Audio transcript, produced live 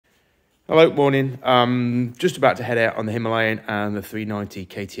Hello, morning. Just about to head out on the Himalayan and the 390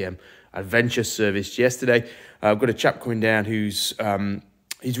 KTM adventure service yesterday. I've got a chap coming down who's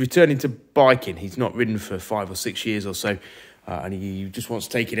he's returning to biking. He's not ridden for 5 or 6 years or so, and he just wants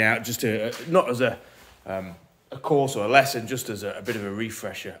to take it out just to not as a course or a lesson, just as a bit of a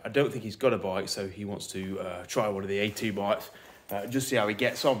refresher. I don't think he's got a bike, so he wants to try one of the A2 bikes, just see how he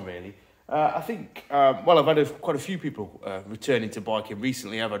gets on, really. I think, well, I've had quite a few people returning to biking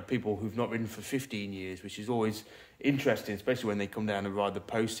recently. I've had people who've not ridden for 15 years, which is always interesting, especially when they come down and ride the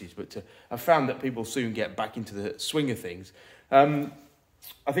posties. But I've found that people soon get back into the swing of things. I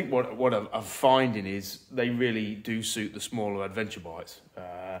think what I'm finding is they really do suit the smaller adventure bikes.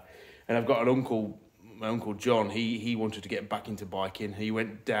 And I've got my uncle John, he wanted to get back into biking. He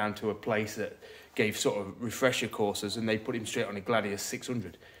went down to a place that gave sort of refresher courses, and they put him straight on a Gladius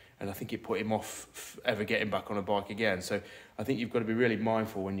 600. And I think it put him off ever getting back on a bike again. So I think you've got to be really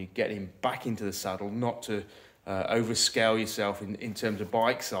mindful when you get him back into the saddle, not to overscale yourself in terms of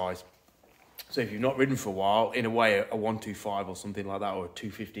bike size. So if you've not ridden for a while, in a way, a 125 or something like that, or a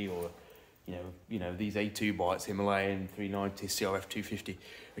 250, or you know these A2 bikes, Himalayan 390, CRF 250,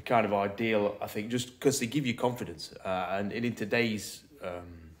 are kind of ideal, I think, just because they give you confidence. And in today's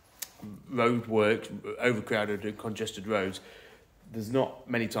road work, overcrowded and congested roads, there's not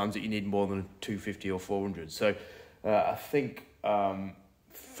many times that you need more than a 250 or 400. So I think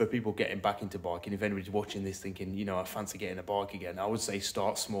for people getting back into biking, if anybody's watching this thinking, I fancy getting a bike again, I would say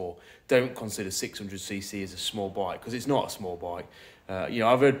start small. Don't consider 600cc as a small bike, because it's not a small bike.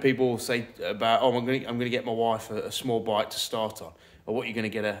 I've heard people say about, I'm going to get my wife a small bike to start on. Or what you're going to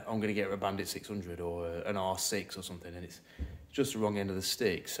get I'm going to get her a Bandit 600 or an R6 or something, and it's just the wrong end of the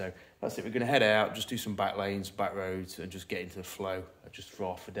stick. So that's it. We're going to head out, just do some back lanes, back roads, and just get into the flow just for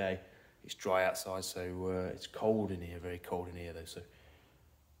half a day. It's dry outside, so it's cold in here, very cold in here though. So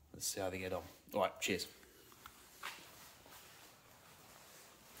let's see how they get on. All right, cheers.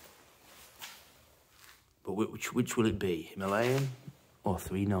 But which will it be, Himalayan or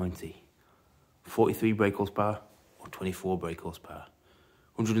 390? 43 brake horsepower or 24 brake horsepower?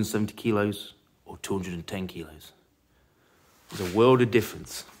 170 kilos or 210 kilos? There's a world of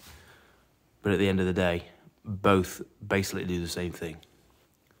difference. But at the end of the day, both basically do the same thing.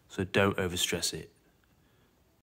 So don't overstress it.